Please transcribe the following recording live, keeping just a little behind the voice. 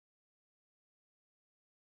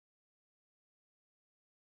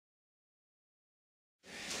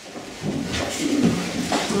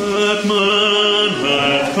that man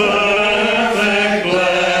hath perfect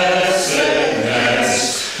blessedness,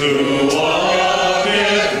 who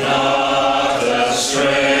walketh not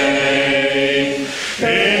astray,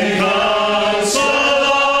 in counsel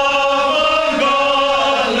of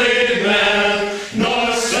ungodly men,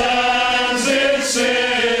 nor stands in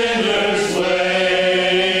sinners'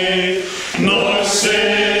 way, nor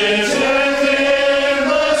sitteth in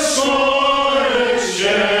the scorner's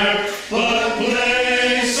chair, but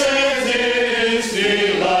placeth his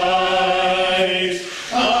delight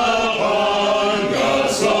upon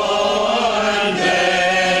God's law, and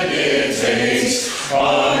meditates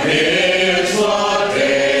on his law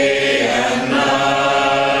day and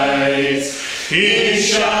night. He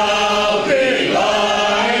shall be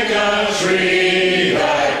like a tree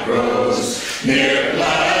that grows near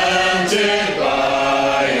planted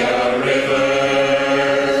by a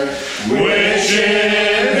river, which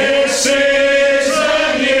in his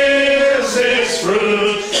season yields its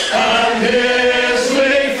fruit, and his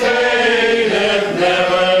leaf fadeth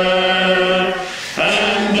never.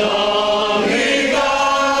 And all he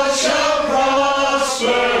doth shall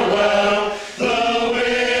prosper well, the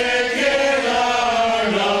wicked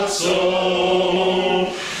are not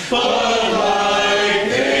so, but like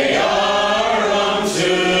they are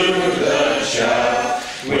unto the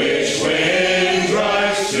chaff which wind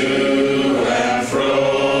drives to and fro.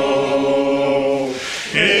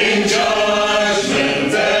 In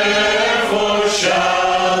judgment therefore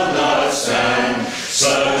shall not stand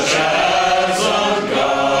such as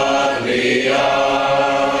ungodly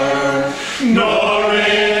are, nor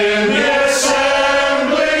in the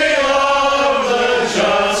assembly of the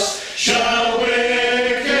just shall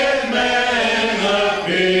wicked men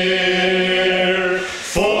appear.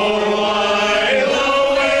 For while the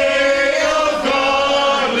way of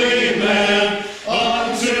godly men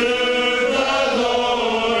unto the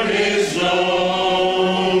Lord is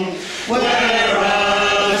known,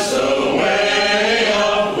 whereas the way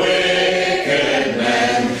of wicked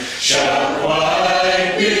men shall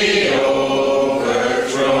quite be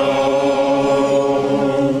overthrown.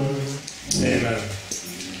 Amen.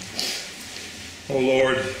 O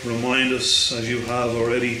Lord, remind us, as you have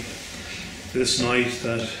already this night,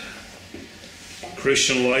 that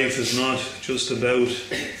Christian life is not just about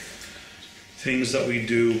things that we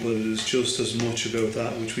do, but it is just as much about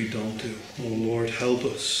that which we don't do. O Lord, help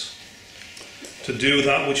us to do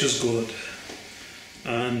that which is good,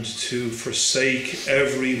 and to forsake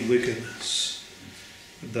every wickedness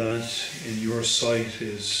that in your sight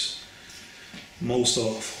is most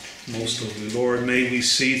awful, most ugly. Lord, may we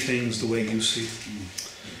see things the way you see them.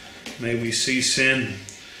 May we see sin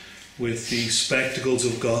with the spectacles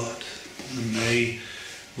of God, and may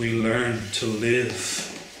we learn to live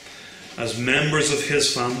as members of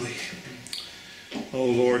his family. Oh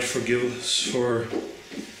Lord, forgive us for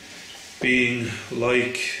being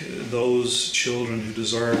like those children who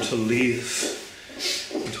desire to leave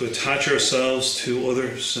and to attach ourselves to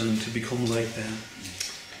others and to become like them.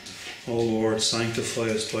 Oh Lord, sanctify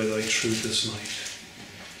us by thy truth this night.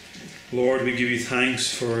 Lord, we give you thanks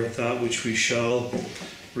for that which we shall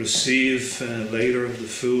receive later, the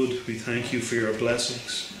food. We thank you for your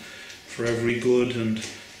blessings, for every good and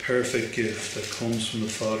perfect gift that comes from the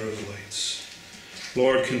Father of lights.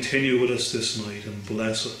 Lord, continue with us this night and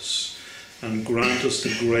bless us and grant us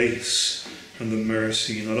the grace and the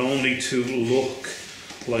mercy not only to look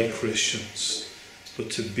like Christians, but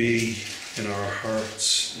to be in our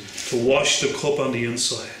hearts, to wash the cup on the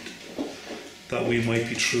inside, that we might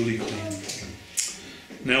be truly clean.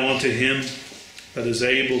 Now unto him that is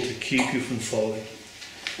able to keep you from falling,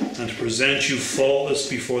 and to present you faultless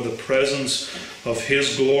before the presence of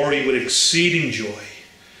his glory with exceeding joy,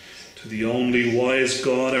 to the only wise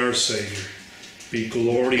God our Saviour, be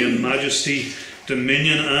glory and majesty,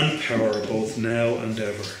 dominion and power, both now and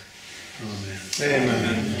ever. Amen.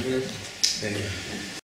 Amen. Amen.